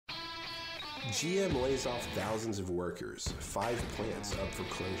GM lays off thousands of workers, 5 plants up for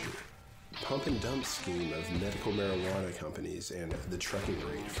closure. Pump and dump scheme of medical marijuana companies and the trucking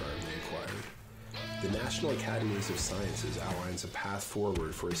raid firm they acquired. The National Academies of Sciences outlines a path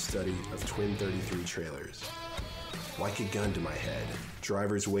forward for a study of twin 33 trailers. Like a gun to my head,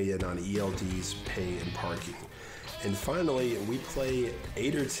 drivers weigh in on ELDs, pay, and parking. And finally, we play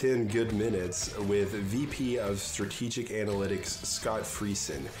 8 or 10 good minutes with VP of Strategic Analytics Scott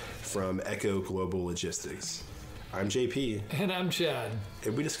Friesen from Echo Global Logistics. I'm JP. And I'm Chad.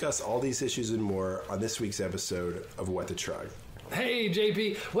 And we discuss all these issues and more on this week's episode of What the Truck. Hey,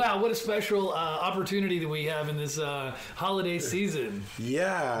 JP. Wow, what a special opportunity that we have in this holiday season.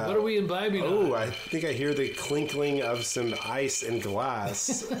 Yeah. What are we imbibing on? Oh, I think I hear the clinkling of some ice and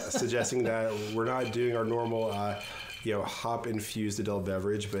glass, suggesting that we're not doing our normal hop-infused adult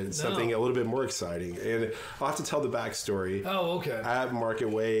beverage, but it's something a little bit more exciting. And I'll have to tell the backstory. Oh, okay. At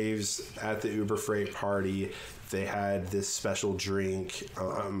FreightWaves, at the Uber Freight party, they had this special drink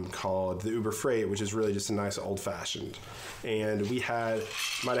called the Uber Freight, which is really just a nice old-fashioned. And we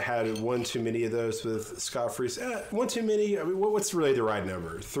might have had one too many of those with Scott Friesen. One too many? I mean, what's really the right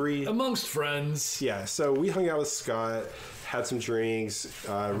number? 3? Amongst friends. Yeah, so we hung out with Scott, had some drinks,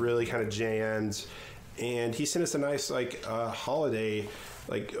 really kind of jammed, and he sent us a nice holiday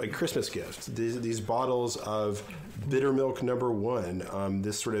like Christmas gift. These bottles of Bitter Milk Number 1,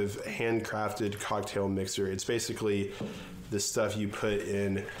 this sort of handcrafted cocktail mixer. It's basically the stuff you put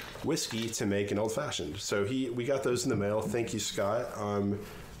in whiskey to make an old fashioned. So we got those in the mail. Thank you, Scott.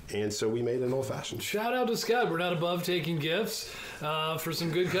 And so we made an old fashioned. Shout out to Scott. We're not above taking gifts for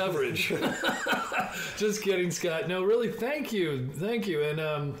some good coverage. Just kidding, Scott. No, really, thank you.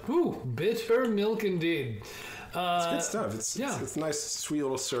 And bitter milk indeed. It's good stuff. It's a nice, sweet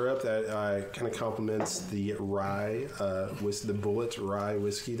little syrup that kind of complements the rye, the Bullet rye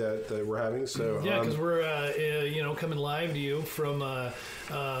whiskey that we're having. So yeah, because we're coming live to you from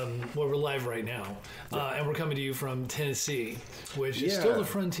we're live right now, and we're coming to you from Tennessee, which is still the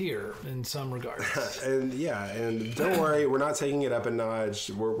frontier in some regards. and don't worry, we're not taking it up a notch.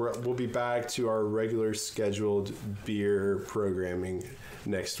 We'll be back to our regular scheduled beer programming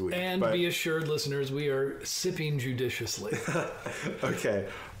next week. And be assured, listeners, we are sipping judiciously. Okay,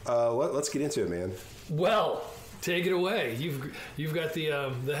 let's get into it, man. Well, take it away. You've got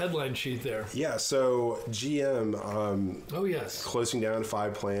the headline sheet there. Yeah. So GM. Oh yes. Closing down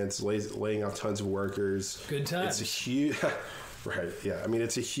 5 plants, laying off tons of workers. Good times. It's a huge. Right. Yeah. I mean,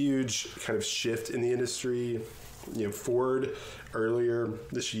 it's a huge kind of shift in the industry. Ford earlier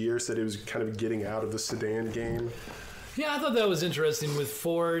this year said it was kind of getting out of the sedan game. Yeah, I thought that was interesting with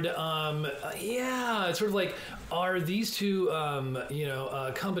Ford. It's sort of like, are these two,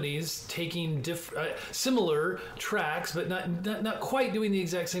 companies taking similar tracks, but not quite doing the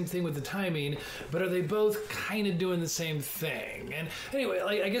exact same thing with the timing, but are they both kind of doing the same thing? And anyway,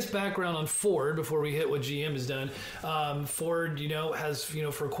 I guess background on Ford before we hit what GM has done. Ford, has,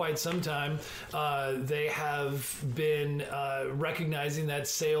 for quite some time, they have been recognizing that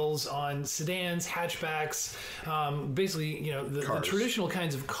sales on sedans, hatchbacks, basically, the traditional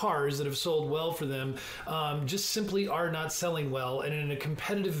kinds of cars that have sold well for them just simply are not selling well. And in a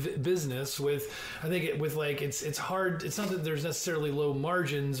competitive business it's hard. It's not that there's necessarily low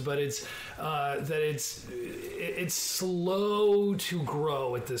margins, but it's that it's slow to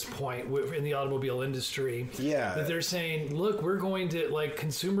grow at this point in the automobile industry. Yeah. That they're saying, look, we're going to,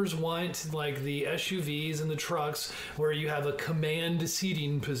 consumers want the SUVs and the trucks where you have a command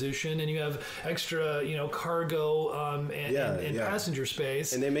seating position and you have extra, cargo and passenger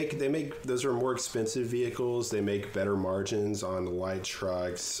space. And they make those are more expensive vehicles. They make better margins on light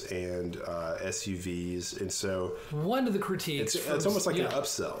trucks and SUVs. And so one of the critiques, it's almost like an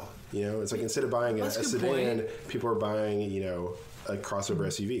upsell. It's like instead of buying a sedan, people are buying, a crossover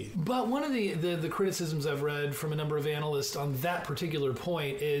SUV. But one of the criticisms I've read from a number of analysts on that particular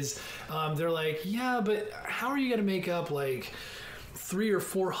point is they're like, yeah, but how are you going to make up 300,000 or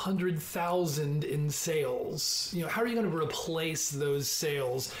 400,000 in sales? How are you going to replace those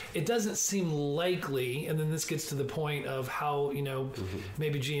sales? It doesn't seem likely. And then this gets to the point of how,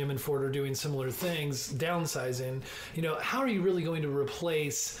 maybe GM and Ford are doing similar things, downsizing. How are you really going to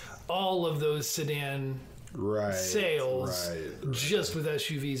replace all of those sedan sales just with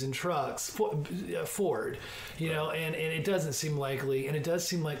SUVs and trucks, Ford, and it doesn't seem likely, and it does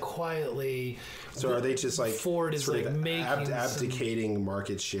seem like quietly. So are they just like Ford is like making abdicating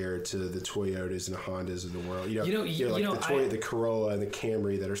market share to the Toyotas and the Hondas of the world? The Corolla and the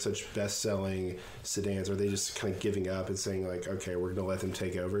Camry that are such best-selling sedans. Are they just kind of giving up and saying like, okay, we're going to let them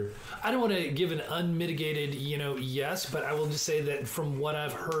take over? I don't want to give an unmitigated, yes, but I will just say that from what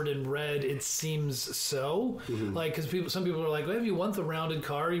I've heard and read, it seems so. Mm-hmm. Like, because some people are like, well, if you want the rounded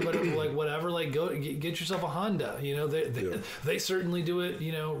car, you better like whatever, like go get yourself a Honda. They certainly do it,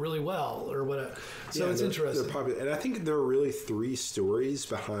 really well or whatever. So it's interesting. They're popular. And I think there are really three stories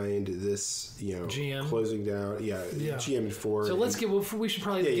behind this, GM closing down. GM and Ford. So we should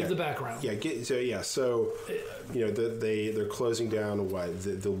probably give the background. So they're closing down the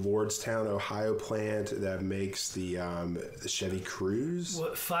Lordstown, Ohio plant that makes the Chevy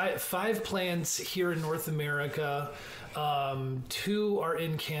Cruze. Five plants here in North America. 2 are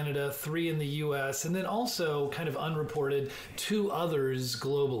in Canada, 3 in the U.S., and then also kind of unreported 2 others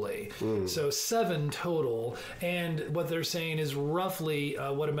globally. So 7 total. And what they're saying is roughly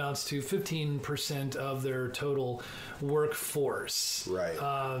what amounts to 15% of their total workforce. Right.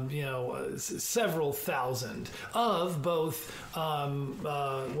 Several thousand of both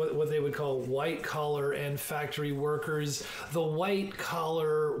what they would call white collar and factory workers. The white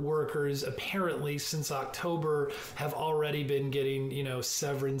collar workers apparently since October have already been getting,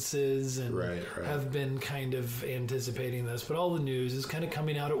 severances and have been kind of anticipating this. But all the news is kind of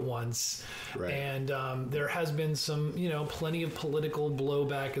coming out at once. Right. And there has been some, plenty of political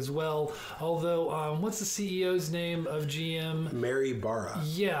blowback as well. Although, what's the CEO's name of GM? Mary Barra.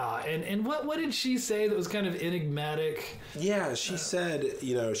 Yeah. And what did she say that was kind of enigmatic? Yeah, she said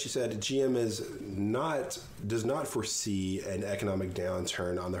GM does not foresee an economic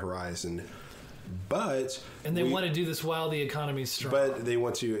downturn on the horizon. And they want to do this while the economy is strong. But they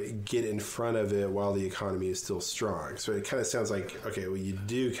want to get in front of it while the economy is still strong. So it kind of sounds like, okay, well, you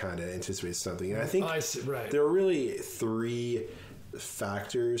do kind of anticipate something. And I think there are really 3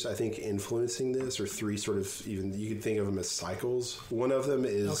 factors, I think, influencing this, or 3 sort of, even you could think of them as cycles. One of them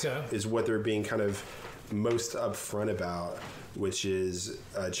is what they're being kind of most upfront about, which is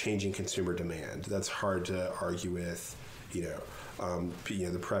changing consumer demand. That's hard to argue with,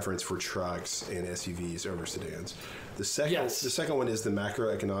 the preference for trucks and SUVs over sedans. The second one is the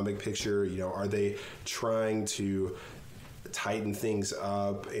macroeconomic picture. Are they trying to tighten things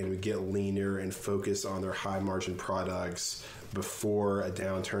up and get leaner and focus on their high margin products before a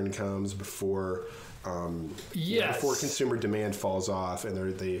downturn comes, before consumer demand falls off and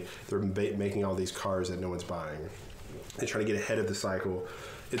they're making all these cars that no one's buying? They're trying to get ahead of the cycle.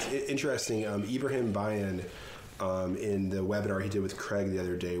 It's interesting. Ibrahim Bayan, in the webinar he did with Craig the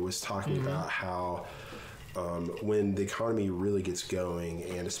other day, was talking about how when the economy really gets going,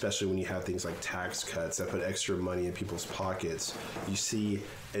 and especially when you have things like tax cuts that put extra money in people's pockets, you see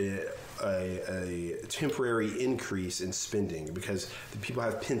a temporary increase in spending because the people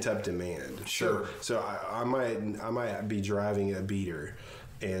have pent up demand. Sure. So I might be driving a beater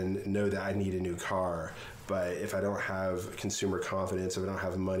and know that I need a new car. But if I don't have consumer confidence, if I don't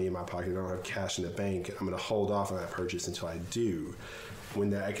have money in my pocket, if I don't have cash in the bank, I'm going to hold off on that purchase until I do. When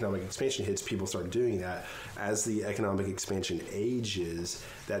the economic expansion hits, people start doing that. As the economic expansion ages,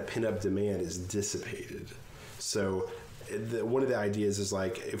 that pent-up demand is dissipated. So one of the ideas is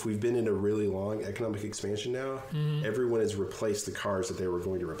like, if we've been in a really long economic expansion now, everyone has replaced the cars that they were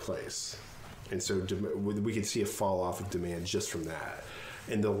going to replace. And so we could see a fall off of demand just from that.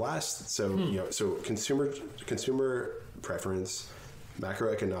 And the last, so consumer preference,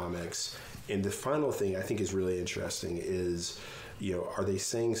 macroeconomics, and the final thing I think is really interesting is, are they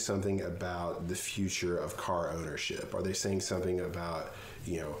saying something about the future of car ownership? Are they saying something about,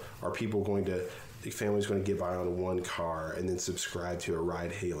 are families going to get by on one car and then subscribe to a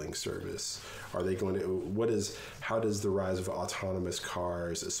ride-hailing service? Are they going to, how does the rise of autonomous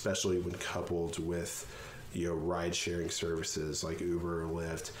cars, especially when coupled with ride-sharing services like Uber or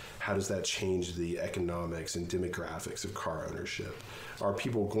Lyft, how does that change the economics and demographics of car ownership? Are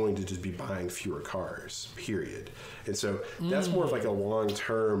people going to just be buying fewer cars, period? And so that's more of like a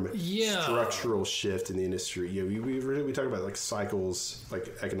long-term structural shift in the industry. We talk about like cycles,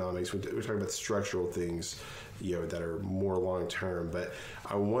 like economics. We talk about structural things, that are more long-term. But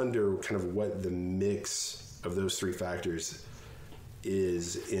I wonder kind of what the mix of those 3 factors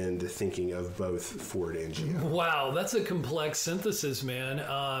is in the thinking of both Ford and GM. Wow, that's a complex synthesis,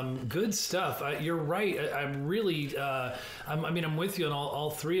 man. Good stuff. You're right. I'm really, I'm with you on all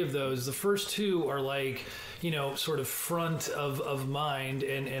three of those. The first two are like, sort of front of mind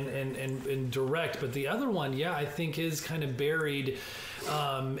and direct, but the other one, I think is kind of buried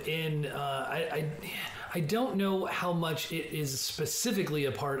in. I don't know how much it is specifically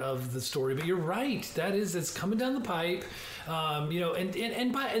a part of the story, but you're right. It's coming down the pipe. And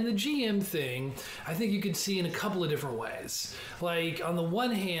the GM thing, I think you could see in a couple of different ways. Like on the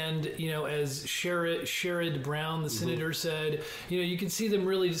one hand, as Sherrod Brown, the senator, said, you can see them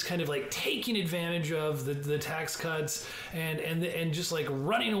really just kind of like taking advantage of the tax cuts and just like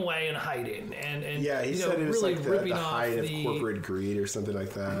running away and hiding and he said it was really like ripping the off height of corporate greed or something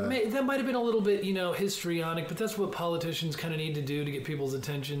like that. That might have been a little bit histrionic, but that's what politicians kind of need to do to get people's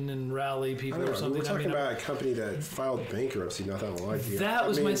attention and rally people or something. We're talking about a company that filed bankruptcy not that long ago. That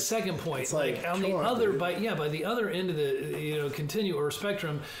was my second point. It's like on the other, by the other end of the continue or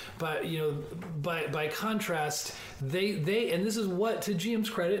spectrum, but by contrast, they and this is what, to GM's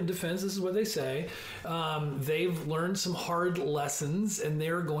credit and defense, this is what they say. They've learned some hard lessons, and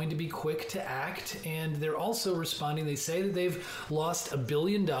they're going to be quick to act. And they're also responding. They say that they've lost $1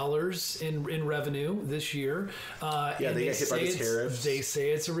 billion in revenue this year. They get hit by the tariffs. They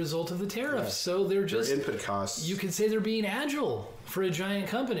say it's a result of the tariffs. Yeah. So they're just their input costs. You could say they're being agile for a giant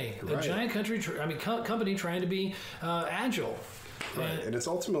company, right. A giant company trying to be agile. Right, and it's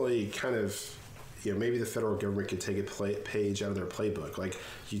ultimately kind of. Maybe the federal government could take a page out of their playbook. Like,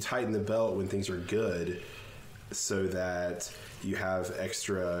 you tighten the belt when things are good so that you have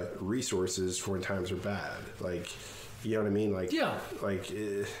extra resources for when times are bad. Like, you know what I mean? Like, yeah. Like,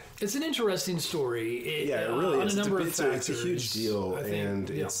 it's an interesting story. It really is. It's a huge deal,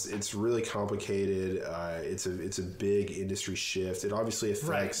 it's really complicated. It's a big industry shift. It obviously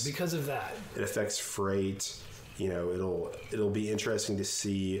affects... Right, because of that. It affects freight. It'll be interesting to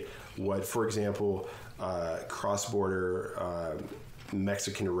see what, for example, cross-border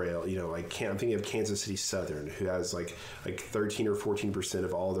Mexican rail, I'm thinking of Kansas City Southern, who has like 13 or 14%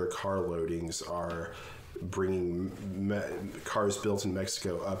 of all their car loadings are bringing cars built in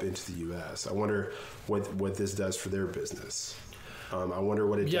Mexico up into the U.S. I wonder what this does for their business. I wonder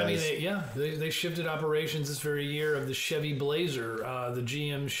what it does. They shifted operations this very year of the Chevy Blazer, the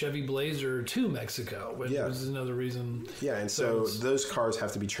GM Chevy Blazer to Mexico, which is another reason. Yeah, and so those cars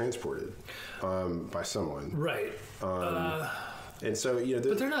have to be transported by someone. Right. And so,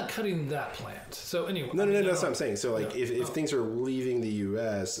 but they're not cutting that plant. So anyway. No, that's what I'm saying. So if things are leaving the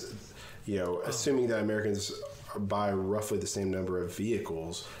U.S., assuming that Americans buy roughly the same number of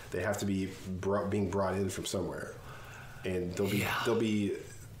vehicles, they have to be being brought in from somewhere. And they'll be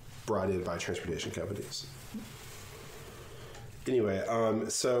brought in by transportation companies. Anyway,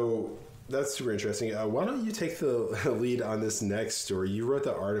 so that's super interesting. Why don't you take the lead on this next story? You wrote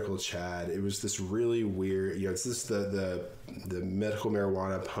the article, Chad. It was this really weird. It's this the medical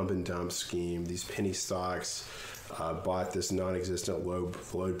marijuana pump and dump scheme. These penny stocks bought this non-existent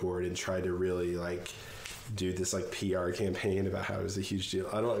load board and tried to really do this PR campaign about how it was a huge deal.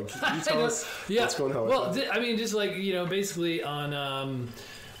 Can you tell us what's going on? Well, just basically on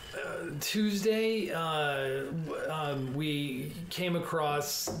Tuesday, we came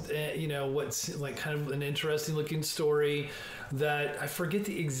across what's kind of an interesting looking story that I forget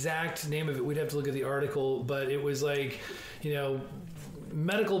the exact name of it. We'd have to look at the article, but it was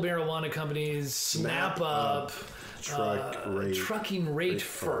medical marijuana companies snap up. Trucking rate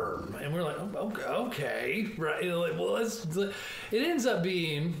firm. And we're like, okay, right. It ends up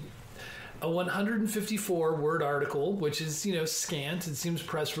being a 154 word article, which is, scant. It seems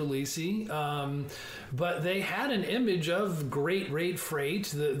press releasey. But they had an image of Great Rate Freight,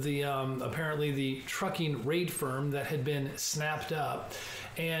 the apparently the trucking rate firm that had been snapped up.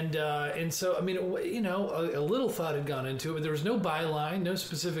 And so, a little thought had gone into it, but there was no byline, no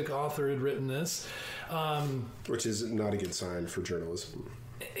specific author had written this. Which is not a good sign for journalism.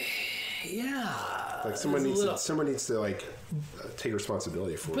 Yeah. Someone needs to take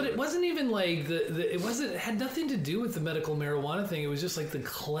responsibility for it. But it wasn't even it had nothing to do with the medical marijuana thing. It was just the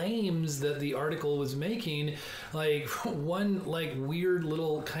claims that the article was making, one weird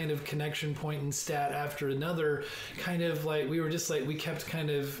little kind of connection point and stat after another, kind of we were just we kept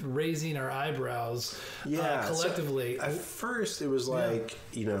kind of raising our eyebrows collectively. So at first it was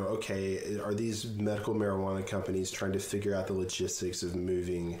okay, are these medical marijuana companies trying to figure out the logistics of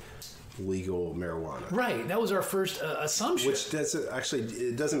moving legal marijuana? Right. That was our first assumption. Which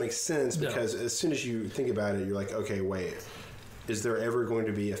it doesn't make sense because as soon as you think about it, you're like, okay, wait, is there ever going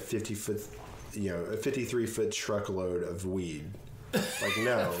to be a 53-foot truckload of weed? Like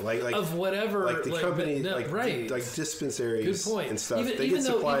no, like of whatever, like the company, no, like right, like dispensaries Good point. and stuff. Even, they even get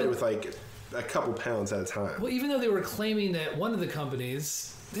though, supplied even, with like a couple pounds at a time. Well, even though they were claiming that one of the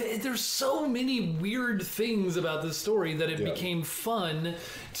companies, there's so many weird things about this story that it became fun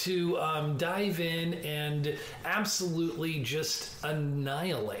to dive in and absolutely just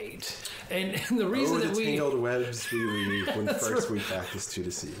annihilate. And the reason that the tangled webs we weave when first we practice to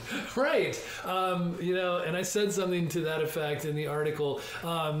deceive. Right. And I said something to that effect in the article.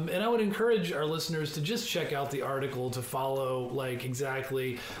 And I would encourage our listeners to just check out the article to follow, like,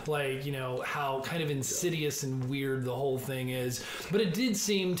 exactly, like, how kind of insidious and weird the whole thing is. But it did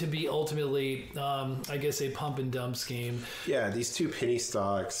seem to be ultimately, I guess, a pump and dump scheme. Yeah, these two penny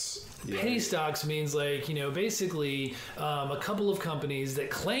stocks. Penny stocks means basically a couple of companies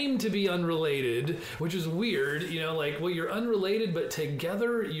that claim to be unrelated, which is weird. You're unrelated, but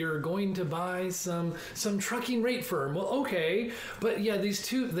together you're going to buy some trucking rate firm. Well, okay, but yeah, these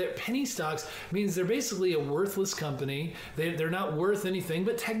two, the penny stocks means they're basically a worthless company. They're not worth anything,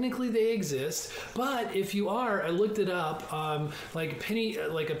 but technically they exist. But if you are, I looked it up, like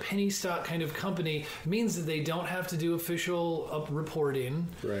a penny stock kind of company means that they don't have to do official reporting,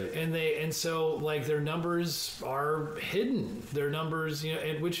 right? And so their numbers are hidden. Their numbers,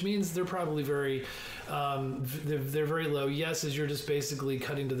 which means they're probably very, they're very low. Yes, as you're just basically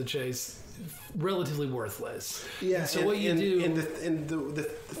cutting to the chase, relatively worthless. Yeah. And so what you do, and the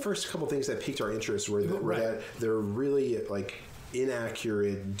first couple things that piqued our interest were that they're really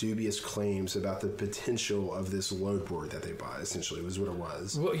inaccurate, dubious claims about the potential of this load board that they buy, essentially, was what it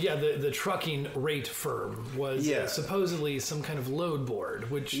was. Well, yeah, the trucking rate firm was supposedly some kind of load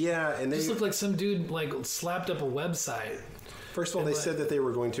board, which and just looked like some dude slapped up a website. First of all, they said that they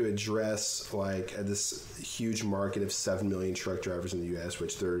were going to address this huge market of 7 million truck drivers in the U.S.,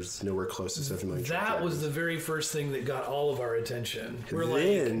 which there's nowhere close to 7 million truck drivers. That was the very first thing that got all of our attention. We're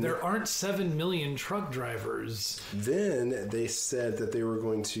there aren't 7 million truck drivers. Then they said that they were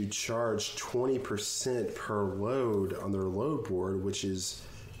going to charge 20% per load on their load board, which is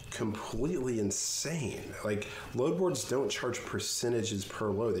completely insane. Load boards don't charge percentages per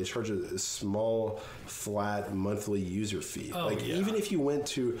load. They charge a small, flat monthly user fee. Even if you went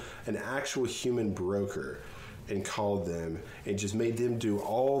to an actual human broker and called them and just made them do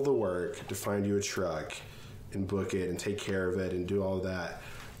all the work to find you a truck and book it and take care of it and do all that,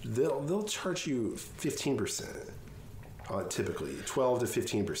 they'll charge you 15%. Typically 12 to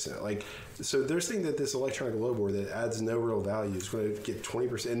 15%. So they're saying that this electronic load board that adds no real value is going to get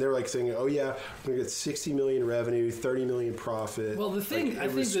 20%, and they're saying, oh yeah, we're going to get 60 million revenue, 30 million profit. Well, the thing, I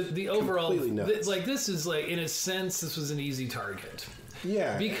think that the overall, this is in a sense, this was an easy target.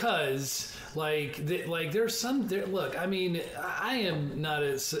 Yeah, because there's some there. Look, I mean, I am not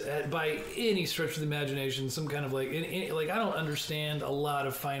by any stretch of the imagination some kind of I don't understand a lot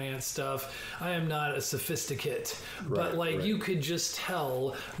of finance stuff. I am not a sophisticate, but you could just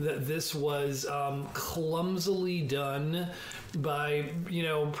tell that this was clumsily done by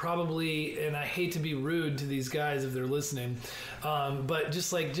probably, and I hate to be rude to these guys if they're listening, but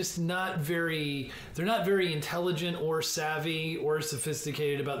just not very, they're not very intelligent or savvy or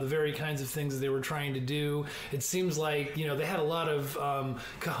sophisticated about the very kinds of things that they were trying to do. It seems like they had a lot of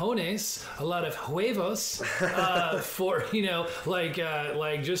cojones, a lot of huevos for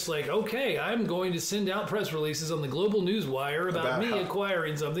okay, I'm going to send out press releases on the global news wire about me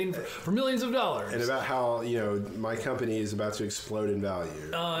acquiring something for millions of dollars, and about how my company is about to explode in value,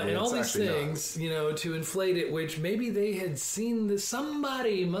 and all these things, to inflate it. Which maybe they had seen this.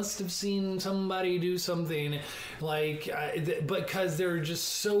 Somebody must have seen somebody do something because there are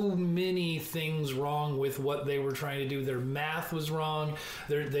just so many things wrong with what they were trying to do. Their math was wrong.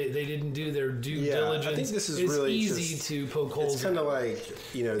 They didn't do their due diligence. I think this is it's really easy to poke holes. It's kind of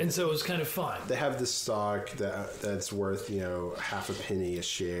and so it was kind of fun. They have this stock that's worth half a penny a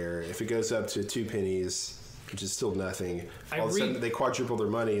share. If it goes up to 2 pennies, which is still nothing, all of a sudden they quadruple their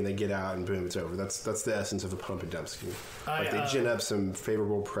money and they get out and boom, it's over. That's the essence of a pump and dump scheme. They gin up some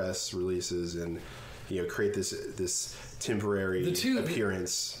favorable press releases and create this temporary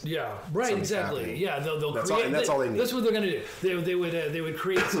appearance. Yeah, right, exactly. Happening. Yeah, they'll that's create. All, and that's all they need. That's what they're going to do. They would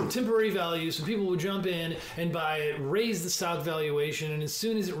create some temporary value, so people would jump in and buy it, raise the stock valuation, and as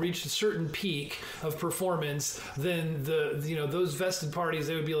soon as it reached a certain peak of performance, then those vested parties,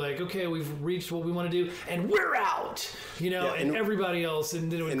 they would be like, okay, we've reached what we want to do, and we're out. And everybody else,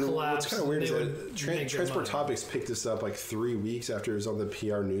 and then it would collapse. What's kind of weird is that Transport Topics picked this up 3 weeks after it was on the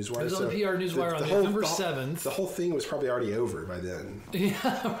PR Newswire. It was on the PR Newswire on November 7th. The whole thing was probably already over by then.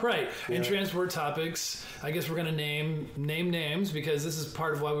 Yeah, right. Yeah. And transport topics, I guess we're going to name names, because this is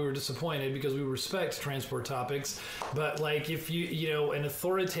part of why we were disappointed, because we respect transport topics. But like, if an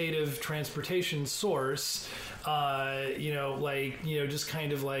authoritative transportation source, just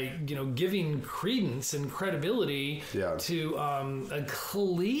kind of like, giving credence and credibility to a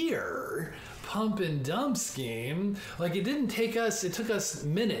clear pump and dump scheme. Like, it took us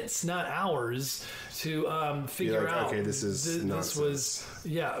minutes, not hours, to figure out. Okay, this is nonsense. This was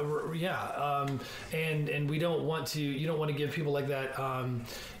and we don't want to. You don't want to give people like that.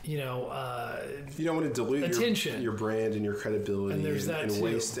 You don't want to dilute your brand and your credibility, and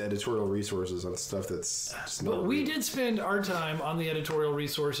waste editorial resources on stuff that's just not. But we did spend our time on the editorial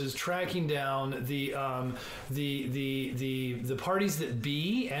resources tracking down the parties that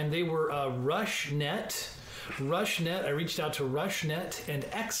be, and they were RushNet. I reached out to RushNet and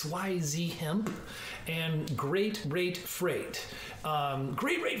XYZ Hemp and Great Rate Freight.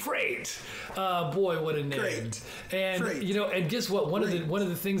 Great Rate Freight. Boy, what a name! Great. And Freight. And guess what? One of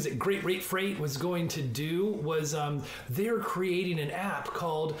the things that Great Rate Freight was going to do was they're creating an app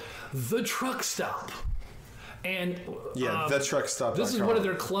called The Truck Stop. And the truck stop. This is one of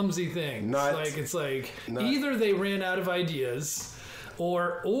their clumsy things. It's like either they ran out of ideas,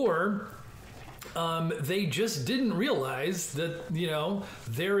 or they just didn't realize that,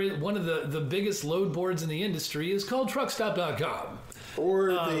 there is one of the biggest load boards in the industry is called truckstop.com.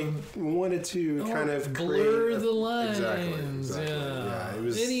 Or they wanted to kind of blur the lines. Exactly. Yeah, it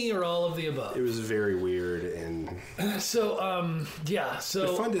was any or all of the above. It was very weird, and so but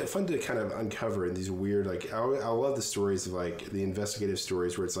fun to kind of uncover in these weird, like, I love the stories of like the investigative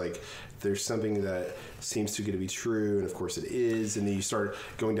stories where it's like there's something that seems too good to be true, and of course it is, and then you start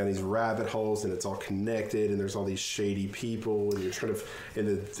going down these rabbit holes, and it's all connected, and there's all these shady people, and you're trying to, and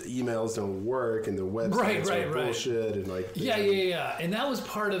the emails don't work, and the websites are bullshit, and like and that was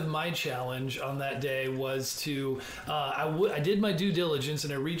part of my challenge on that day, was to I did my due diligence,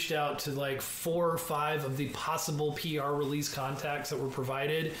 and I reached out to like 4 or 5 of the possible PR release contacts that were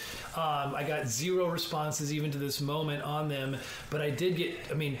provided. I got 0 responses even to this moment on them, but I did get,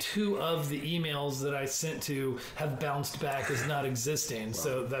 2 of the emails that I sent to have bounced back as not existing. Wow.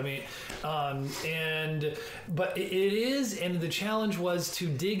 So but it is, and the challenge was to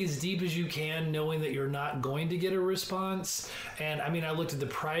dig as deep as you can, knowing that you're not going to get a response. And I looked at the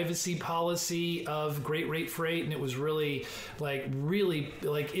privacy policy of Great Rate Freight, and it was really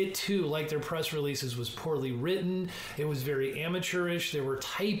it too, like their press releases, was poorly written. It was very amateurish. There were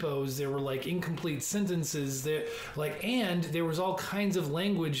typos. There were like incomplete sentences. And there was all kinds of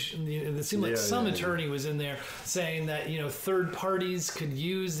language. It seemed like some attorney was in there saying that third parties could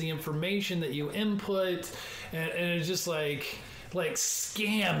use the information that you input, and it was just like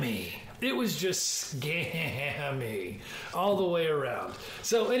scammy. It was just scammy all the way around.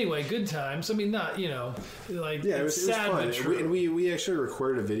 So anyway, good times. It was sad, fun. But true. And we actually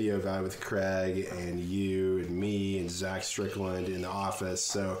recorded a video about it with Craig and you and me and Zach Strickland in the office.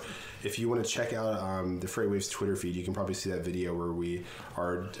 So if you want to check out the FreightWaves Twitter feed, you can probably see that video where we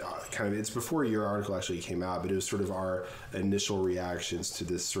are it's before your article actually came out, but it was sort of our initial reactions to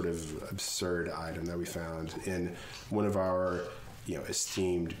this sort of absurd item that we found in one of our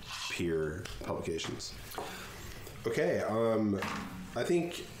esteemed peer publications. Okay, I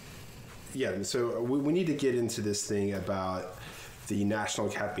think, so we need to get into this thing about the National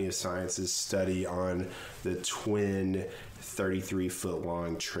Academy of Sciences study on the twin 33-foot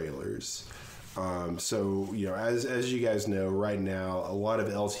long trailers. As you guys know, right now, a lot of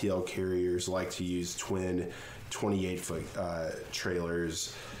LTL carriers like to use twin 28-foot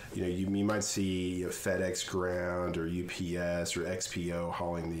trailers. You might see FedEx Ground or UPS or XPO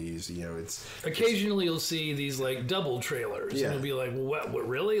hauling these. Occasionally you'll see these like double trailers, and it'll be like, what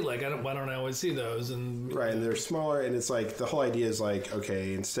really? Like, why don't I always see those? And right, and they're smaller, and it's like the whole idea is like,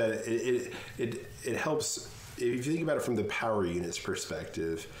 okay, instead it helps if you think about it from the power unit's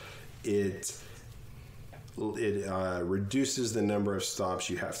perspective. It reduces the number of stops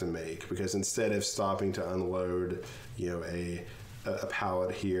you have to make, because instead of stopping to unload, a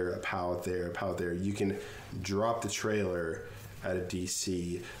pallet here, a pallet there, you can drop the trailer at a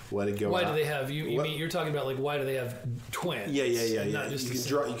DC, let it go. Why do they have you're talking about, like, why do they have twins? Yeah.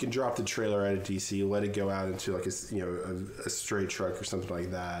 You can drop the trailer at a DC, let it go out into like a straight truck or something like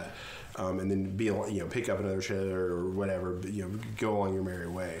that, and then pick up another trailer or whatever, go along your merry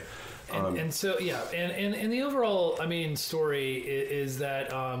way. And so and the overall, I mean, story is that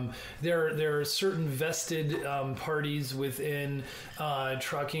there are certain vested parties within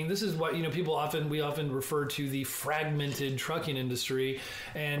trucking. This is what we often refer to the fragmented trucking industry,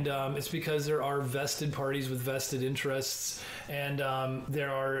 and it's because there are vested parties with vested interests, and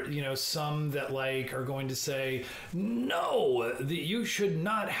there are some that are going to say no, you should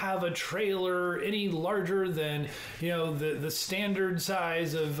not have a trailer any larger than the standard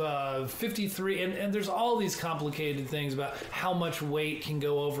size of 53, and there's all these complicated things about how much weight can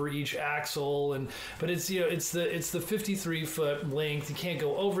go over each axle, but it's the 53 foot length. You can't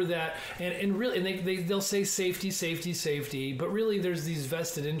go over that, and really they'll say safety, but really there's these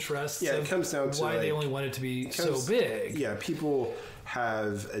vested interests. Yeah, it comes down to why they only want it to be so big. Yeah, people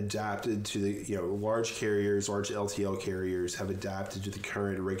have adapted to the large LTL carriers have adapted to the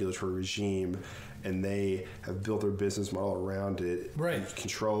current regulatory regime, and they have built their business model around it. Right. And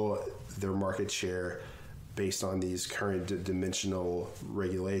control their market share based on these current dimensional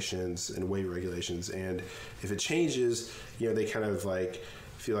regulations and weight regulations. And if it changes, they kind of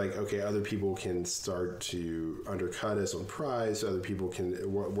feel like, okay, other people can start to undercut us on price. Other people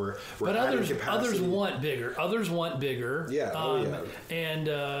can we're but adding capacity. Others want bigger. Yeah.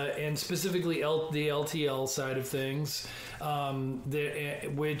 And specifically the LTL side of things, and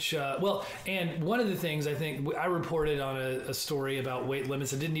one of the things I think I reported on a story about weight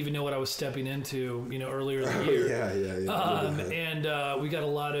limits. I didn't even know what I was stepping into, earlier in the year. And we got a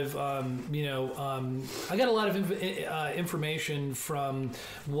lot of, I got a lot of information from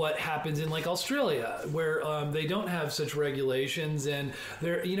what happens in Australia, where they don't have such regulations, and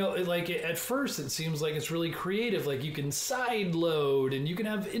they're at first it seems like it's really creative. You can side load, and you can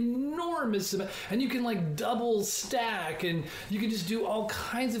have enormous and you can double stack, and you can just do all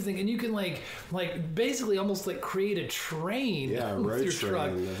kinds of things, and you can basically almost create a train with your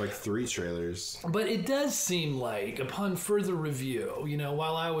truck of 3 trailers. But it does seem upon further review,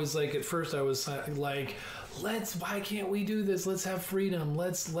 while I was at first I was why can't we do this? Let's have freedom.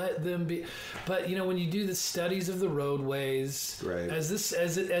 Let's let them be. But when you do the studies of the roadways, right. as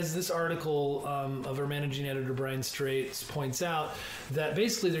this article of our managing editor Brian Straits points out, that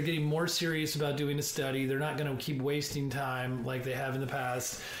basically they're getting more serious about doing a study. They're not going to keep wasting time like they have in the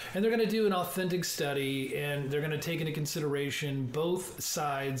past, and they're going to do an authentic study, and they're going to take into consideration both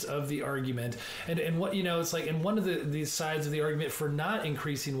sides of the argument. And what it's and one of the sides of the argument for not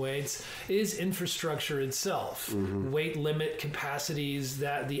increasing weights is infrastructure itself. Mm-hmm. Weight limit capacities,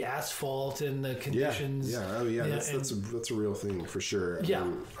 that the asphalt and the conditions. That's a real thing for sure.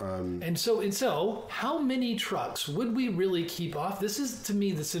 Yeah. And so how many trucks would we really keep off? This is, to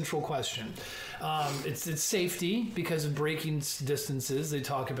me, the central question. It's safety because of braking distances they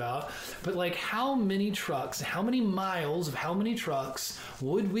talk about, but how many trucks, how many miles of how many trucks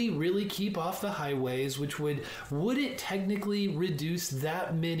would we really keep off the highways, which would it technically reduce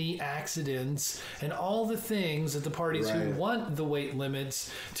that many accidents and all the things that the parties who want the weight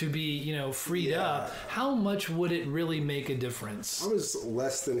limits to be, freed up? How much would it really make a difference? I was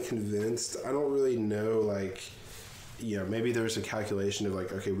less than convinced. I don't really know, maybe there's a calculation of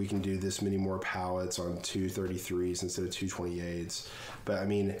okay, we can do this many more pallets on 233s instead of 228s. But I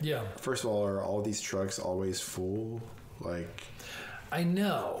mean, first of all, are all these trucks always full? I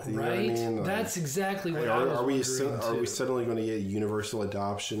know, right? What I mean? That's exactly what I was wondering. Are we suddenly going to get universal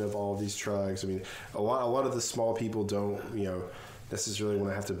adoption of all these trucks? I mean, a lot of the small people don't, necessarily want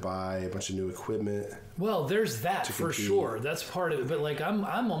to have to buy a bunch of new equipment. Well, there's that for sure. That's part of it. But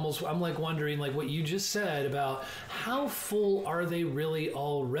I'm wondering what you just said about how full are they really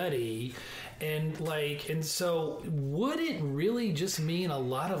already? And so would it really just mean a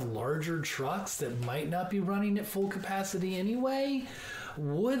lot of larger trucks that might not be running at full capacity anyway?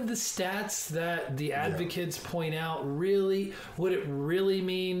 Would the stats that the advocates point out would it really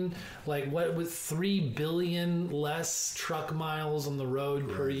mean what with 3 billion less truck miles on the road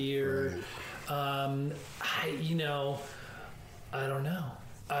per year? Right.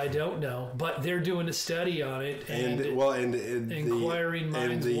 I don't know, but they're doing a study on it, and inquiring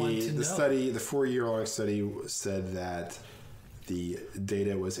minds want to know. The 4-year-long study said that the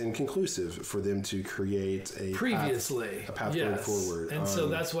data was inconclusive for them to create a path going forward. And so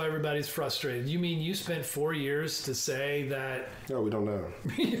that's why everybody's frustrated. You mean you spent 4 years to say that? No, we don't know.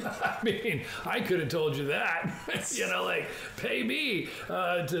 I mean, I could have told you that. Pay me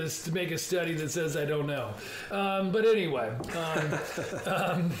to make a study that says I don't know. But anyway.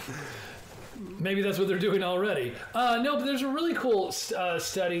 Maybe that's what they're doing already. No, but there's a really cool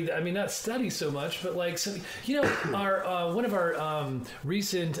study. I mean, not study so much, but like some, our one of our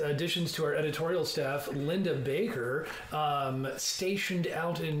recent additions to our editorial staff, Linda Baker, stationed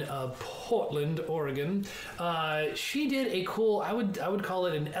out in Portland, Oregon. She did a cool, I would call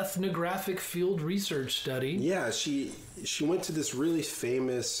it an ethnographic field research study. Yeah, she went to this really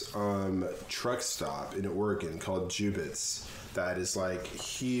famous truck stop in Oregon called Jubit's. That is like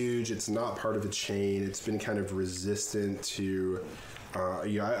huge. It's not part of a chain. It's been kind of resistant to.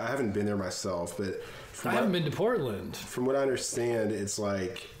 I haven't been there myself, but I haven't been to Portland. From what I understand, it's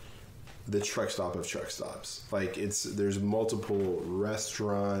like the truck stop of truck stops. Like there's multiple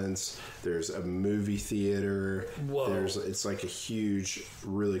restaurants. There's a movie theater. Whoa. It's like a huge,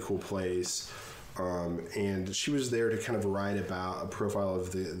 really cool place. And she was there to kind of write about a profile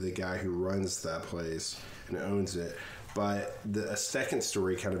of the guy who runs that place and owns it. But a second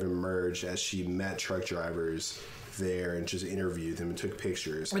story kind of emerged as she met truck drivers there and just interviewed them and took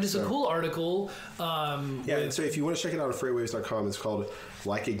pictures. And it's a cool article. And so if you want to check it out on FreightWaves.com, it's called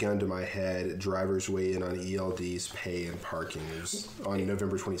Like a Gun to My Head, Drivers Weigh In on ELDs, Pay, and Parking. It was on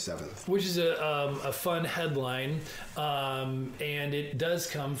November 27th. Which is a fun headline. And it does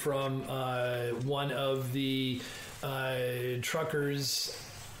come from one of the truckers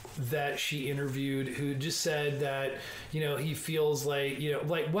that she interviewed, who just said that he feels like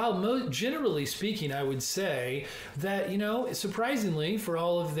while generally speaking, I would say that surprisingly, for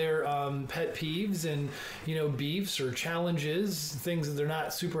all of their pet peeves and beefs or challenges, things that they're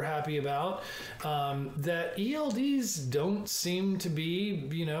not super happy about, that ELDs don't seem to be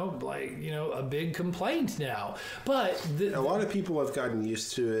a big complaint now. But a lot of people have gotten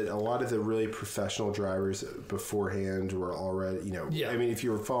used to it. A lot of the really professional drivers beforehand were already I mean, if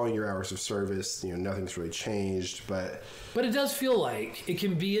you were following your hours of service, nothing's really changed, but it does feel like it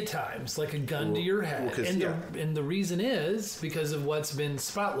can be at times like a gun to your head. And the reason is because of what's been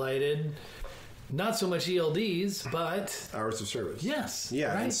spotlighted, not so much ELDs, but hours of service. Yes.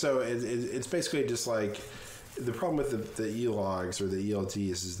 Yeah. Right? And so it's basically just like the problem with the E-logs or the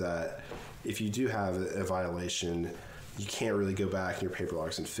ELDs is that if you do have a violation, you can't really go back in your paper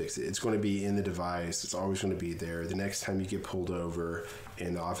logs and fix it. It's going to be in the device. It's always going to be there. The next time you get pulled over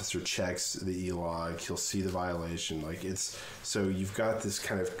and the officer checks the E-log, he'll see the violation. So you've got this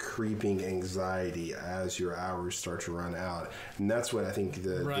kind of creeping anxiety as your hours start to run out. And that's what I think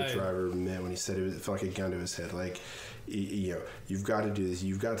the driver meant when he said it felt like a gun to his head. Like, you've got to do this.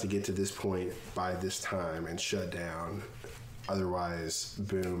 You've got to get to this point by this time and shut down. Otherwise,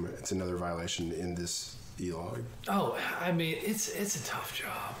 boom, it's another violation in this E-log. Oh, I mean, it's a tough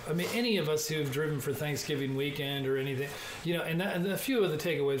job. I mean, any of us who've driven for Thanksgiving weekend or anything, and a few of the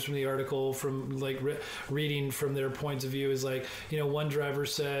takeaways from the article, from like reading from their points of view, is like, one driver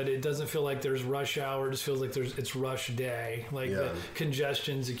said it doesn't feel like there's rush hour; it just feels like it's rush day. Like the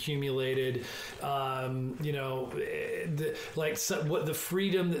congestion's accumulated. What the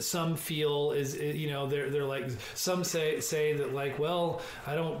freedom that some feel is, they're like, some say that like, well,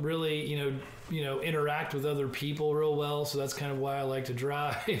 I don't really, interact with other people real well, so that's kind of why I like to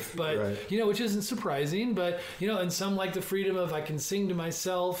drive. But which isn't surprising. But and some like the freedom of I can sing to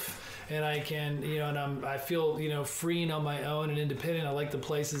myself, and I can and I feel free on my own and independent. I like the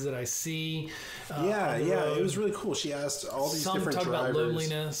places that I see. It was really cool. She asked all these different drivers about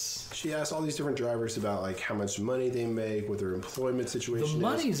loneliness. She asked all these different drivers about like how much money they make, what their employment situation is. The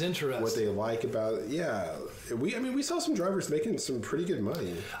money's interesting. What they like about it. Yeah. We saw some drivers making some pretty good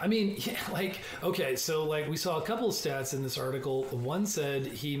money. I mean, we saw a couple of stats in this article. One said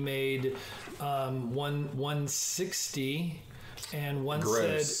he made 160. And one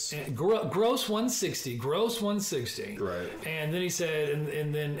said gross 160, right? And then he said,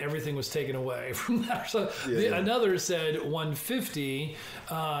 and then everything was taken away from that. So another said 150,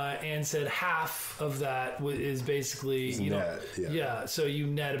 and said half of that is basically net. So you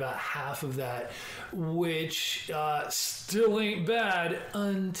net about half of that, which still ain't bad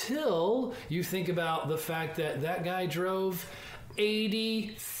until you think about the fact that guy drove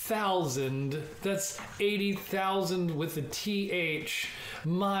 80,000. That's 80,000 with a TH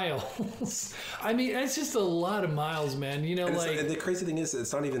miles. I mean, that's just a lot of miles, man. And the crazy thing is,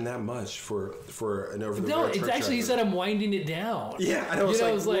 it's not even that much for an over the road. No, it's actually, he said, I'm winding it down. Yeah, I know.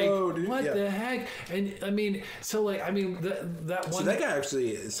 I was like, whoa, dude. What the heck? And I mean, that one. So that guy actually,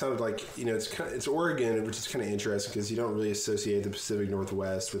 it sounded like it's Oregon, which is kind of interesting because you don't really associate the Pacific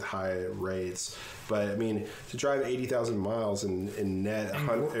Northwest with high rates. But I mean, to drive 80,000 miles and in net,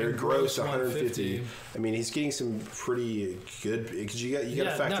 and gross 150. I mean, he's getting some pretty good, because you got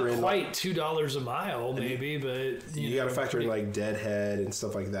to factor not in quite $2 a mile, maybe, but you got to factor in like deadhead and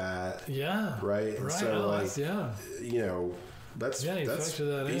stuff like that. Yeah, right. And so you know. Factor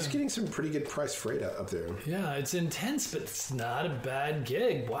that he's getting some pretty good price freight up there. Yeah, it's intense, but it's not a bad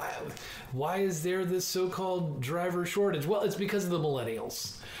gig. Why is there this so-called driver shortage? Well, it's because of the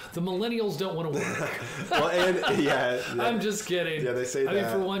millennials. The millennials don't want to work. Well, and yeah, I'm just kidding. Yeah, they say that. I mean,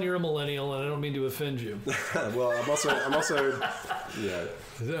 for one, you're a millennial, and I don't mean to offend you. Well, I'm also, yeah.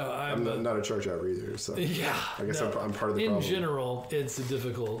 No, I'm not a truck driver either, so yeah. I guess I'm part of the problem. In general, it's a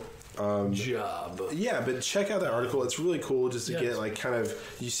difficult job. Yeah, but check out that article. It's really cool just to get like kind of,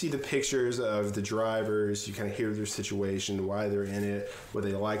 you see the pictures of the drivers, you kind of hear their situation, why they're in it, what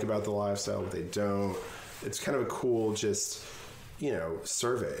they like about the lifestyle, what they don't. It's kind of a cool just,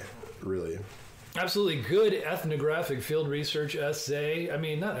 survey, really. Absolutely good ethnographic field research essay. I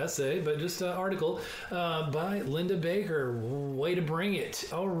mean, not essay, but just an article by Linda Baker. Way to bring it.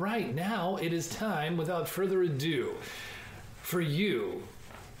 All right, now it is time, without further ado, for you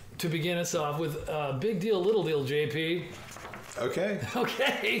to begin us off with big deal, little deal, JP. Okay.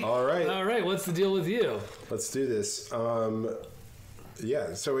 Okay. All right. What's the deal with you? Let's do this.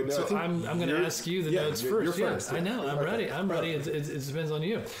 Yeah. So I think I'm going to ask you the notes first. You're first. I know. I'm ready. I'm ready. It depends on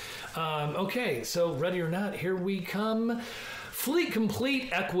you. Okay. So ready or not, here we come. Fleet Complete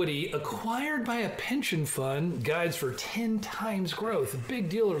Equity acquired by a pension fund, guides for 10 times growth. Big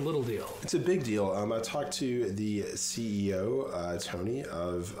deal or little deal? It's a big deal. I talked to the CEO, Tony,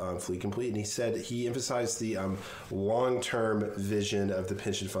 of Fleet Complete, and he said he emphasized the long-term vision of the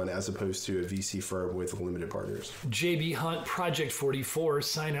pension fund as opposed to a VC firm with limited partners. JB Hunt Project 44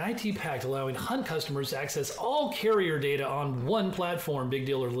 signed an IT pact allowing Hunt customers to access all carrier data on one platform. Big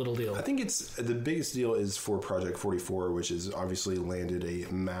deal or little deal? I think it's the biggest deal is for Project 44, which is obviously landed a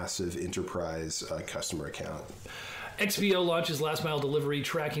massive enterprise customer account. XPO launches last mile delivery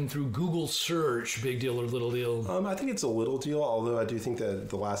tracking through Google search. Big deal or little deal? I think it's a little deal, although I do think that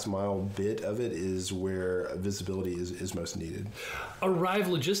the last mile bit of it is where visibility is most needed. Arrive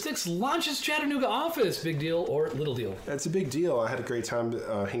Logistics launches Chattanooga office. Big deal or little deal? It's a big deal. I had a great time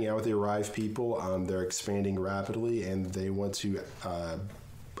hanging out with the Arrive people. They're expanding rapidly, and they want to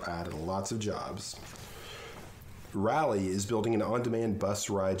add lots of jobs. Rally is building an on-demand bus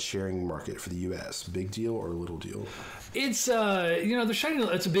ride sharing market for the U.S. Big deal or little deal? It's they're shining.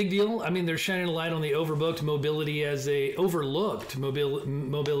 It's a big deal. I mean, they're shining a light on the overlooked mobility as a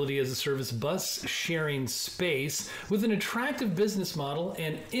service bus sharing space with an attractive business model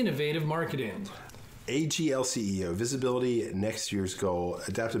and innovative marketing. AGL CEO, visibility, next year's goal,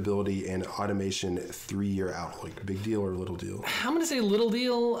 adaptability, and automation 3-year outlook. Big deal or little deal? I'm going to say little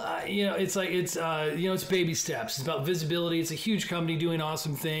deal. It's baby steps. It's about visibility. It's a huge company doing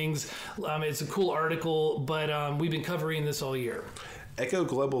awesome things. It's a cool article, but we've been covering this all year. Echo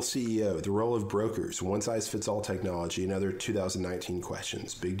Global CEO, the role of brokers, one-size-fits-all technology, and other 2019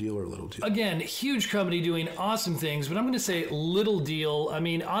 questions. Big deal or little deal? Again, huge company doing awesome things, but I'm going to say little deal. I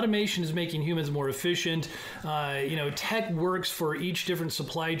mean, automation is making humans more efficient. Tech works for each different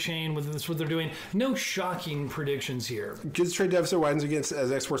supply chain. That's what they're doing. No shocking predictions here. Goods trade deficit widens against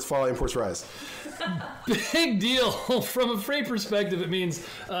as exports fall, imports rise. Big deal. From a freight perspective, it means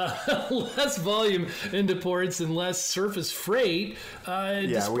less volume into ports and less surface freight.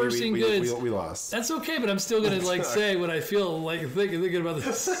 Dispersing goods. We lost. That's okay, but I'm still going to say what I feel like thinking about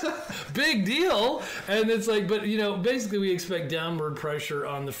this. Big deal. And it's like, but basically we expect downward pressure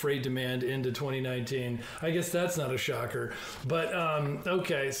on the freight demand into 2019. I guess that's not a shocker. But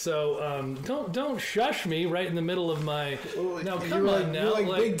okay, so don't shush me right in the middle of my. Now you're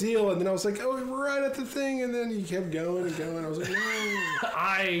like big deal, and then I was like, oh, we're right at the thing, and then you kept going and going. I was like, no.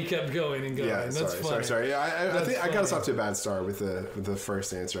 I kept going and going. Yeah, sorry. Yeah, I think I got us off to a bad start with the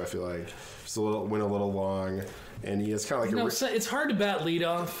first answer. I feel like just went a little long, and it's kind of like it's hard to bat lead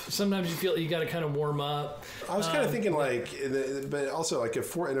off. Sometimes you feel you got to kind of warm up. I was kind of thinking but also like in a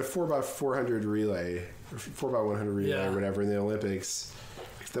 4x400 relay, 4x100 relay, or whatever in the Olympics,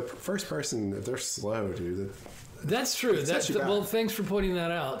 the first person, if they're slow, dude. That's true. Well, thanks for pointing that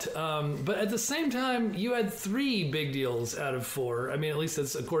out. But at the same time, you had 3 big deals out of 4. I mean, at least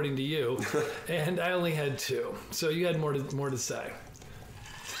that's according to you. And I only had 2. So you had more to say.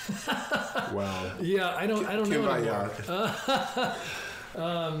 Wow. Yeah, I don't know anymore.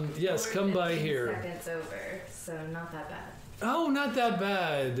 Yes, We're come by 15 here. Seconds over, so not that bad. Oh, not that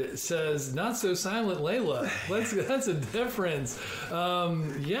bad, says not so silent Layla. That's a difference.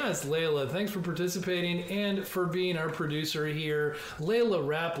 Yes, Layla, thanks for participating and for being our producer here. Layla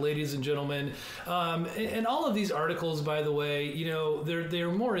Rapp, ladies and gentlemen. And all of these articles, by the way, you know, they're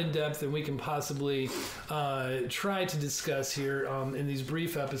more in depth than we can possibly try to discuss here in these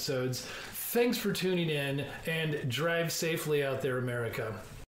brief episodes. Thanks for tuning in and drive safely out there, America.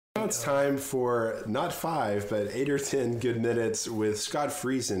 Now it's time for not 5, but 8 or 10 good minutes with Scott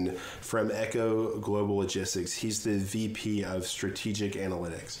Friesen from Echo Global Logistics. He's the VP of Strategic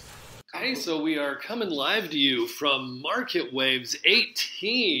Analytics. Hey, so we are coming live to you from FreightWaves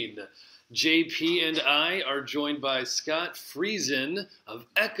 18. JP and I are joined by Scott Friesen of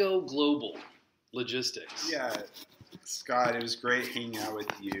Echo Global Logistics. Yeah, Scott, it was great hanging out with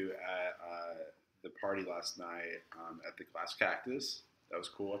you at the party last night at the Glass Cactus. That was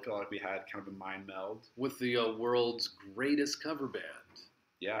cool. I feel like we had kind of a mind meld. With the world's greatest cover band.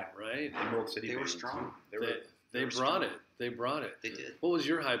 Yeah. Right? Emerald City They were Band. strong. They brought it. They brought it. They did. What was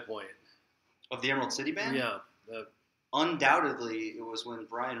your high point? Of the Emerald City Band? Yeah. Undoubtedly, it was when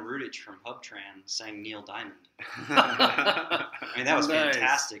Brian Rudich from Hubtran sang Neil Diamond. I mean, that was Nice.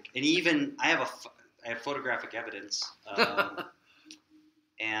 fantastic. And even, I have photographic evidence.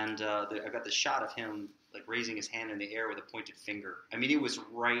 And I've got the shot of him like raising his hand in the air with a pointed finger. I mean, it was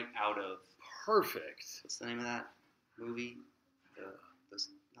right out of Perfect. what's the name of that movie?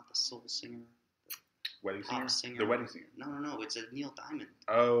 Not the Soul Singer. Wedding Pop singer? singer. The Wedding Singer. No. It's a Neil Diamond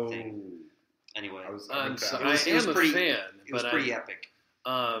Oh. thing. Anyway, I was I'm with that. sorry. It was I am a pretty- fan. it was but pretty epic.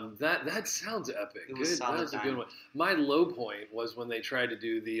 That sounds epic. It was Good. solid That was a good time. one. My low point was when they tried to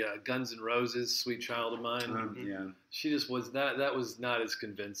do the Guns N' Roses "Sweet Child of Mine." Yeah. She just was not. That was not as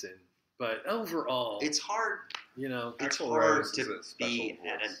convincing. But overall, It's hard. you know, It's Axl hard Rose is to a special be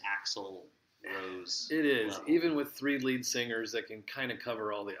at voice. an Axl Rose. it is level. even with 3 lead singers that can kind of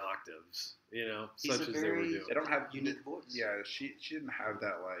cover all the octaves. You know, He's such a as they were very- doing. They don't have Unique voice. Yeah, she didn't have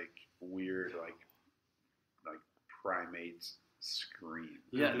that like weird like primate scream.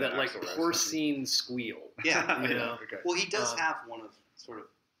 Yeah, that like Axl Rose porcine squeal. Yeah. You know? Okay. Well, he does Um, have one of one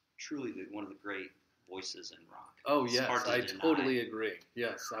of the great voices in rock. Oh It's yes, hard to I deny. totally agree.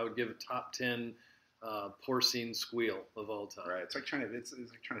 Yes, I would give a top 10 porcine squeal of all time. Right. It's like trying to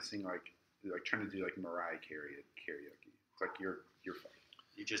sing like trying to do like Mariah Carey at karaoke. It's like you're fucking.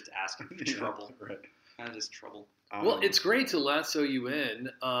 You're just asking for Yeah, trouble. Right. Kind of just trouble. Well, it's great to lasso you in.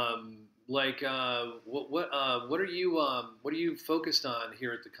 What are you focused on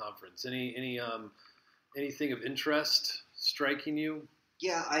here at the conference? Anything of interest striking you?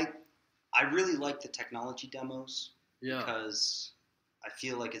 Yeah, I really like the technology demos Yeah. because I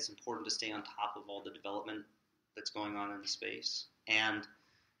feel like it's important to stay on top of all the development that's going on in the space. And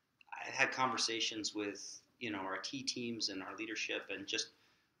I had conversations with our T teams and our leadership, and just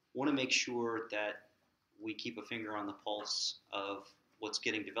want to make sure that we keep a finger on the pulse of what's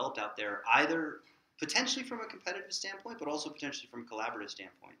getting developed out there, either potentially from a competitive standpoint, but also potentially from a collaborative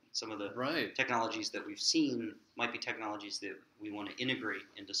standpoint. Some of the Right. technologies that we've seen might be technologies that we want to integrate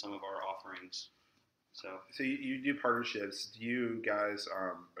into some of our offerings. So you do partnerships. Do you guys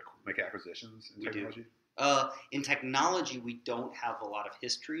make acquisitions in We do. technology? in technology, we don't have a lot of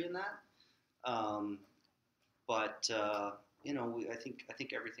history in that, but I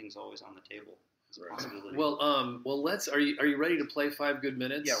think everything's always on the table as a Right. possibility. Well, are you ready to play 5 good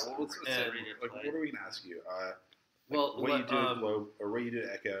minutes? Yeah. Well, let's And- like, what are we gonna ask you? Well, what you do at Globe or what you do at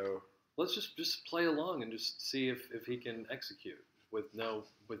Echo? let's just play along and just see if he can execute with no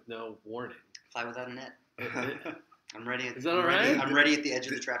warning. Fly without a net. I'm ready. Is that I'm all ready- right? I'm ready at the edge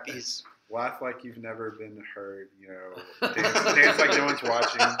of the trapeze. Laugh like you've never been heard. Dance like no one's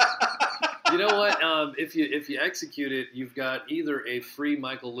watching. You know what? If you execute it, you've got either a free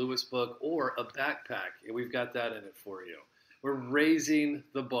Michael Lewis book or a backpack, and we've got that in it for you. We're raising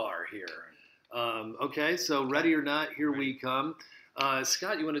the bar here. Okay, so ready or not, here we come.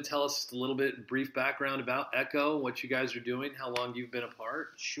 Scott, you want to tell us just a little bit brief background about Echo, what you guys are doing, how long you've been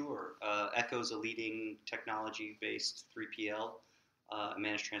apart? Sure. Echo's a leading technology-based 3PL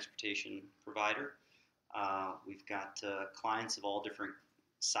managed transportation provider. We've got clients of all different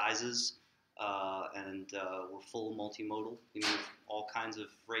sizes, and we're full multimodal. We move all kinds of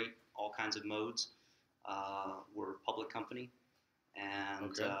freight, all kinds of modes. We're a public company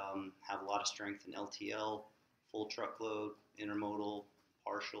and Okay. have a lot of strength in LTL, full truckload, intermodal,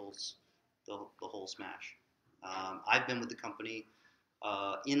 partials, the whole smash. I've been with the company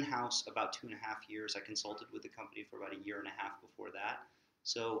in-house about 2.5 years. I consulted with the company for about 1.5 years before that.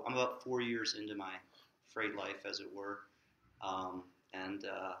 So I'm about 4 years into my freight life, as it were. and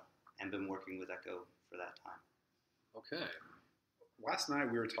been working with Echo for that time. Okay. Last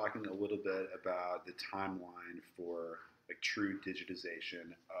night we were talking a little bit about the timeline for like true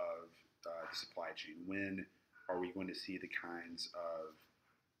digitization of the supply chain. When are we going to see the kinds of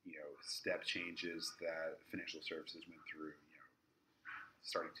step changes that financial services went through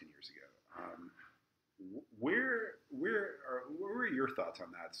starting 10 years ago? Where are your thoughts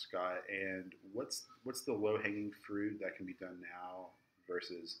on that, Scott? And what's the low hanging fruit that can be done now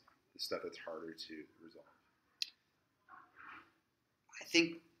versus the stuff that's harder to resolve? I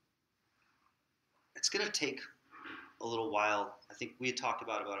think it's going to take a little while. I think we had talked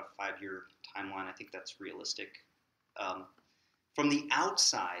about a 5-year timeline. I think that's realistic. From the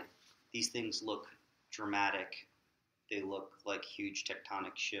outside, these things look dramatic. They look like huge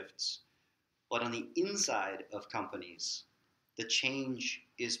tectonic shifts. But on the inside of companies, the change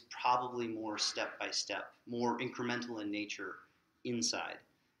is probably more step by step, more incremental in nature inside.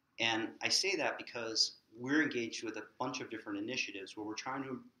 And I say that because we're engaged with a bunch of different initiatives where we're trying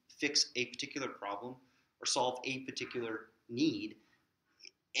to fix a particular problem or solve a particular need.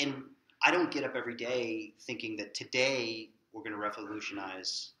 And I don't get up every day thinking that today we're going to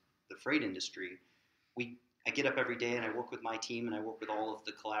revolutionize the freight industry. I get up every day and I work with my team and I work with all of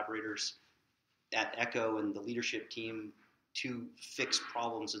the collaborators at Echo and the leadership team to fix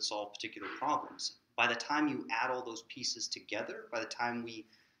problems and solve particular problems. By the time you add all those pieces together, by the time we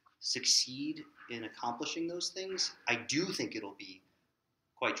succeed in accomplishing those things, I do think it'll be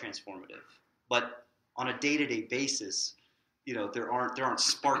quite transformative. But on a day-to-day basis, there aren't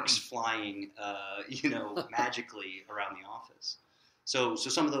sparks flying, magically around the office. So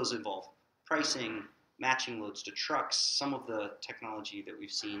some of those involve pricing, matching loads to trucks. Some of the technology that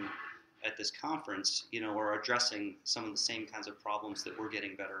we've seen at this conference, are addressing some of the same kinds of problems that we're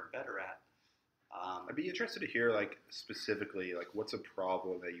getting better and better at. I'd be interested to hear, specifically, what's a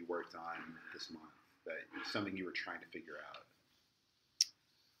problem that you worked on this month, something you were trying to figure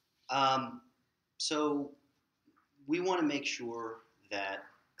out? So we want to make sure that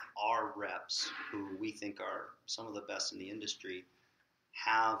our reps, who we think are some of the best in the industry,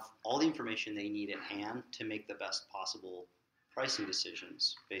 have all the information they need at hand to make the best possible pricing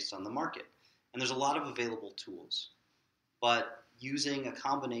decisions based on the market. And there's a lot of available tools, but using a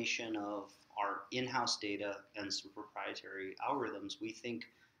combination of our in-house data and some proprietary algorithms, we think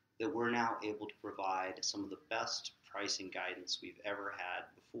that we're now able to provide some of the best pricing guidance we've ever had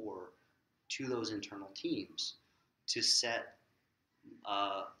before to those internal teams to set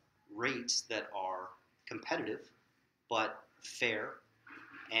rates that are competitive but fair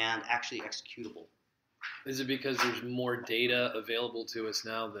and actually executable. Is it because there's more data available to us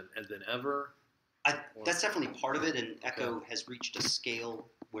now than ever? That's definitely part of it, and Echo has reached a scale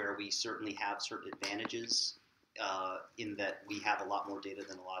where we certainly have certain advantages in that we have a lot more data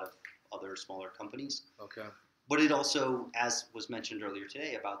than a lot of other smaller companies. Okay. But it also, as was mentioned earlier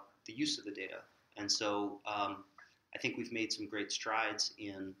today, about the use of the data. And so I think we've made some great strides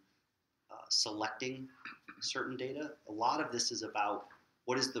in selecting certain data. A lot of this is about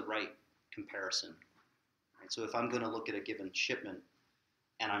what is the right comparison. Right? So if I'm going to look at a given shipment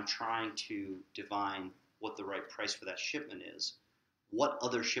and I'm trying to divine what the right price for that shipment is, what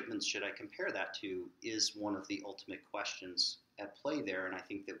other shipments should I compare that to is one of the ultimate questions at play there. And I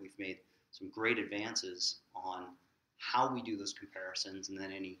think that we've made some great advances on how we do those comparisons and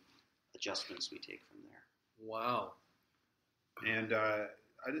then any adjustments we take from there. Wow. And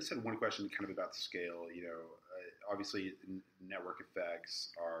I just had one question kind of about scale. Obviously network effects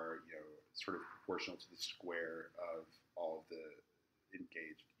are, sort of proportional to the square of all of the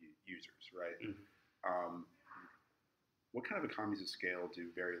engaged users, right? Mm-hmm. What kind of economies of scale do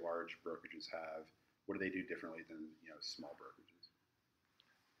very large brokerages have? What do they do differently than small brokerages?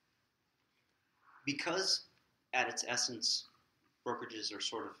 Because at its essence, brokerages are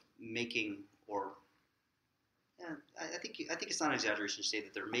sort of making, or I think it's not an exaggeration to say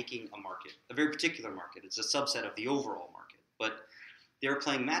that they're making a market, a very particular market. It's a subset of the overall market, but they're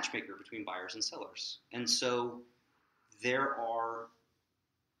playing matchmaker between buyers and sellers, and so there are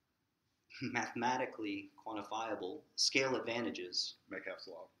mathematically quantifiable scale advantages. Metcalfe's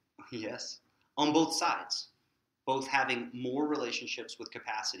law. Yes, on both sides. Both having more relationships with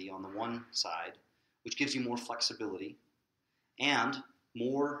capacity on the one side, which gives you more flexibility, and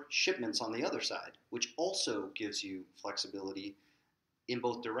more shipments on the other side, which also gives you flexibility in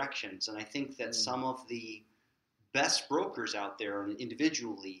both directions. And I think that some of the best brokers out there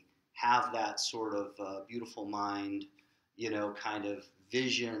individually have that sort of beautiful mind, kind of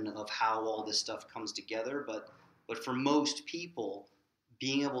vision of how all this stuff comes together. But for most people,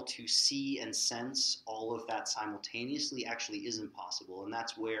 being able to see and sense all of that simultaneously actually isn't possible. And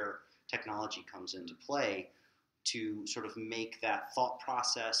that's where technology comes into play to sort of make that thought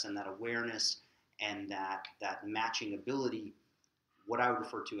process and that awareness and that matching ability what I would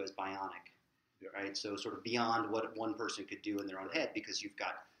refer to as bionic, right? So sort of beyond what one person could do in their own head, because you've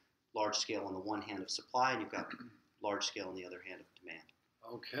got large scale on the one hand of supply and you've got large scale on the other hand of demand.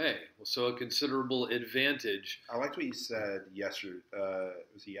 Okay, well, so a considerable advantage. I liked what you said yesterday.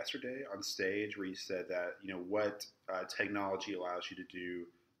 Was it yesterday on stage where you said that what technology allows you to do,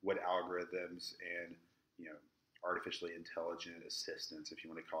 what algorithms and artificially intelligent assistants, if you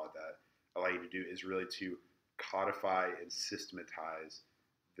want to call it that, allow you to do is really to codify and systematize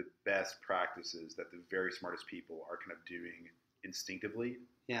the best practices that the very smartest people are kind of doing instinctively,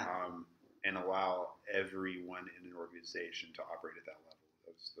 and allow everyone in an organization to operate at that level.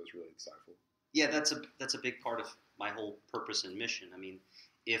 That was really insightful. Yeah, that's a big part of my whole purpose and mission. I mean,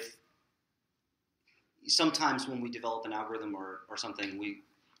 if sometimes when we develop an algorithm or something,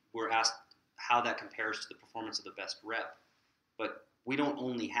 we're asked how that compares to the performance of the best rep, but we don't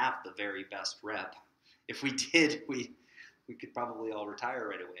only have the very best rep. If we did, we could probably all retire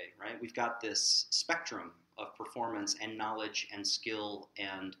right away, right? We've got this spectrum of performance and knowledge and skill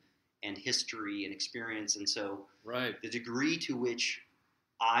and history and experience, and so the degree to which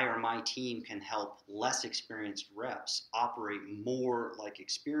I or my team can help less experienced reps operate more like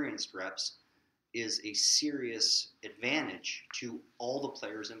experienced reps is a serious advantage to all the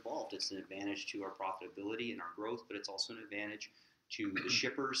players involved. It's an advantage to our profitability and our growth, but it's also an advantage to the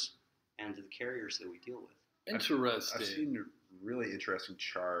shippers and to the carriers that we deal with. Interesting. I've seen really interesting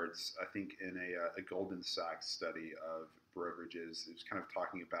charts, I think, in a Goldman Sachs study of brokerages. It was kind of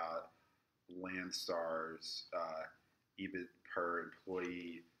talking about Landstar's EBIT per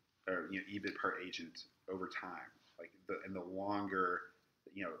employee, or EBIT per agent over time. Like the longer,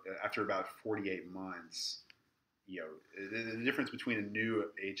 after about 48 months, the difference between a new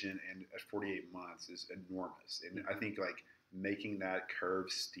agent and at 48 months is enormous. And I think making that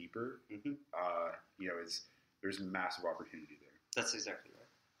curve steeper, there's massive opportunity there. That's exactly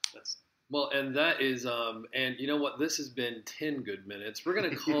right. Well, and that is, and you know what? This has been 10 good minutes. We're going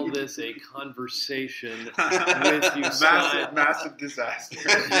to call this a conversation with you, Scott. Massive disaster.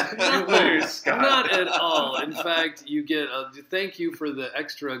 Not at all. In fact, you get thank you for the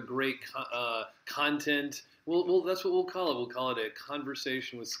extra great content. Well, that's what we'll call it. We'll call it a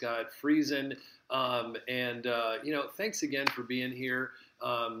conversation with Scott Friesen. Thanks again for being here.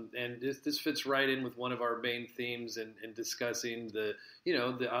 And this fits right in with one of our main themes in discussing the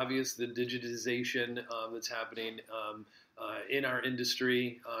obvious, the digitization that's happening in our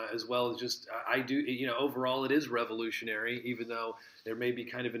industry, as well as just, overall it is revolutionary, even though there may be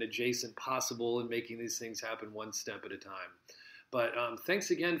kind of an adjacent possible in making these things happen one step at a time. But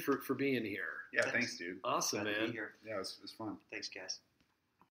thanks again for being here. Yeah, thanks, dude. Awesome, Glad to man. be here. Yeah, it was fun. Thanks, guys.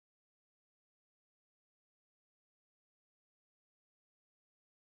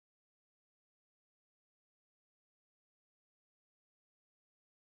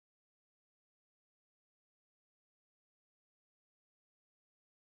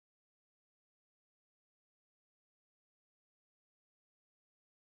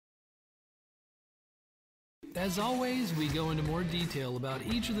 As always, we go into more detail about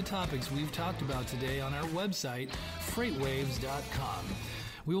each of the topics we've talked about today on our website, FreightWaves.com.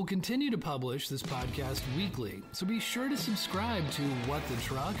 We will continue to publish this podcast weekly, so be sure to subscribe to What the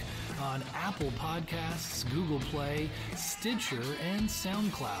Truck on Apple Podcasts, Google Play, Stitcher, and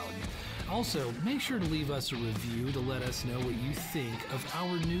SoundCloud. Also, make sure to leave us a review to let us know what you think of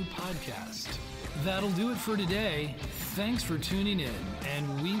our new podcast. That'll do it for today. Thanks for tuning in,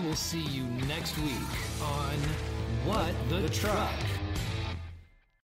 and we will see you next week on What the Truck.